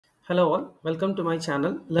Hello all, welcome to my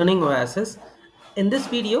channel Learning Oasis. In this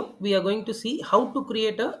video, we are going to see how to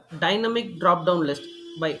create a dynamic drop-down list.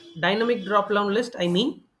 By dynamic drop-down list, I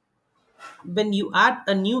mean when you add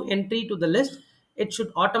a new entry to the list, it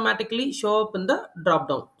should automatically show up in the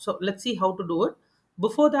drop-down. So let's see how to do it.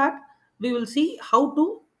 Before that, we will see how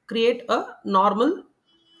to create a normal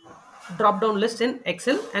drop-down list in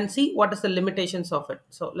Excel and see what is the limitations of it.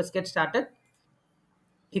 So let's get started.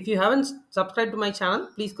 If you haven't subscribed to my channel,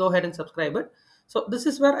 please go ahead and subscribe it. So this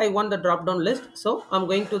is where I want the drop down list. So I'm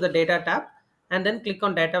going to the data tab and then click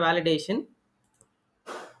on data validation,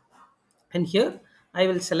 and here I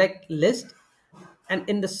will select list, and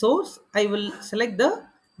in the source I will select the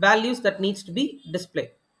values that needs to be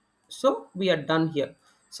displayed. So we are done here.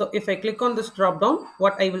 So if I click on this drop down,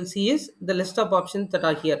 what I will see is the list of options that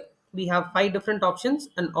are here. We have 5 different options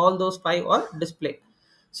and all those 5 are displayed.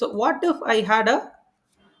 So what if I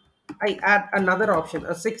add another option,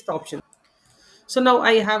 a sixth option? So now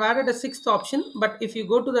I have added a sixth option, but if you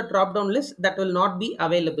go to the drop down list, that will not be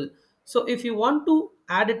available. So if you want to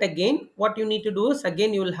add it again, what you need to do is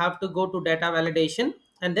again, you will have to go to data validation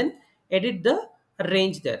and then edit the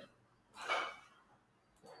range there.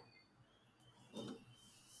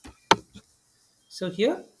 So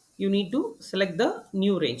here you need to select the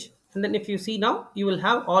new range. And then if you see now, you will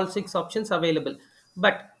have all 6 options available.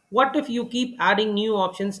 But what if you keep adding new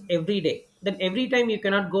options every day? Then every time you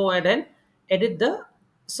cannot go ahead and edit the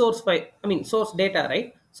source file, source data,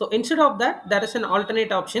 right? So instead of that, there is an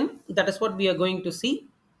alternate option. That is what we are going to see.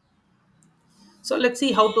 So let's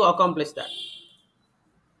see how to accomplish that.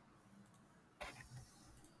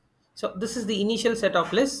 So this is the initial set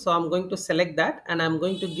of lists. So I'm going to select that and I'm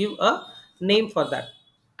going to give a name for that.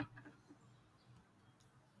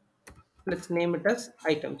 Let's name it as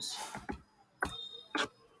items.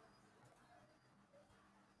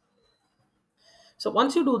 So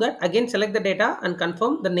once you do that, again select the data and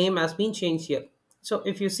confirm the name has been changed here. So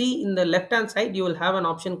if you see in the left hand side, you will have an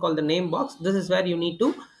option called the name box. This is where you need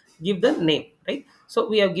to give the name, right? So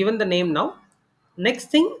we have given the name now.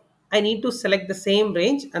 Next thing, I need to select the same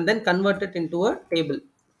range and then convert it into a table.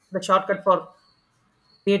 The shortcut for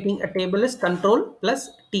creating a table is Control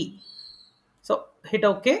plus T. So hit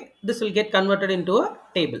OK. This will get converted into a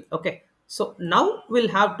table. Okay. So now we'll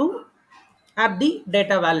have to add the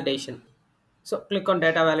data validation. So click on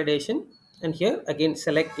data validation and here again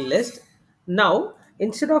select list. Now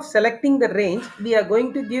instead of selecting the range, we are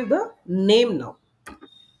going to give the name now.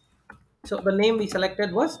 So the name we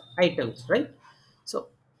selected was items, right? So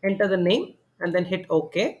enter the name and then hit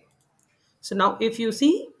OK. So now if you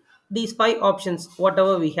see these 5 options,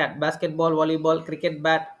 whatever we had, basketball, volleyball, cricket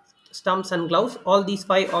bat, stumps and gloves, all these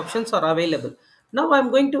 5 options are available. Now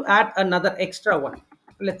I'm going to add another extra one.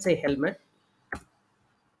 Let's say helmet.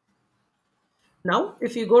 Now,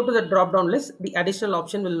 if you go to the drop down list, the additional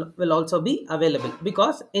option will also be available,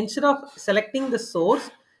 because instead of selecting the source,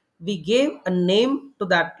 we gave a name to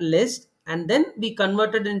that list and then we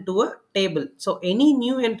converted into a table. So any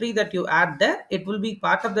new entry that you add there, it will be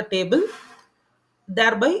part of the table.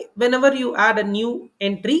 Thereby, whenever you add a new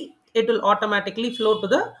entry, it will automatically flow to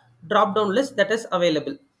the drop down list that is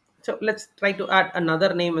available. So let's try to add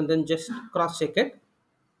another name and then just cross check it.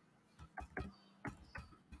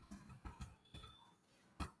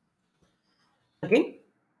 Again,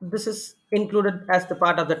 this is included as the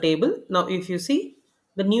part of the table. Now if you see,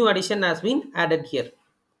 the new addition has been added here.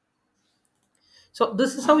 So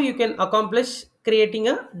this is how you can accomplish creating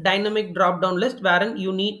a dynamic drop down list wherein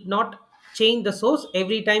you need not change the source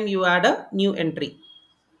every time you add a new entry.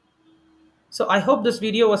 So I hope this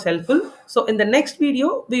video was helpful. So in the next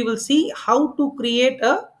video, we will see how to create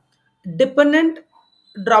a dependent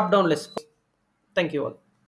drop down list. Thank you all.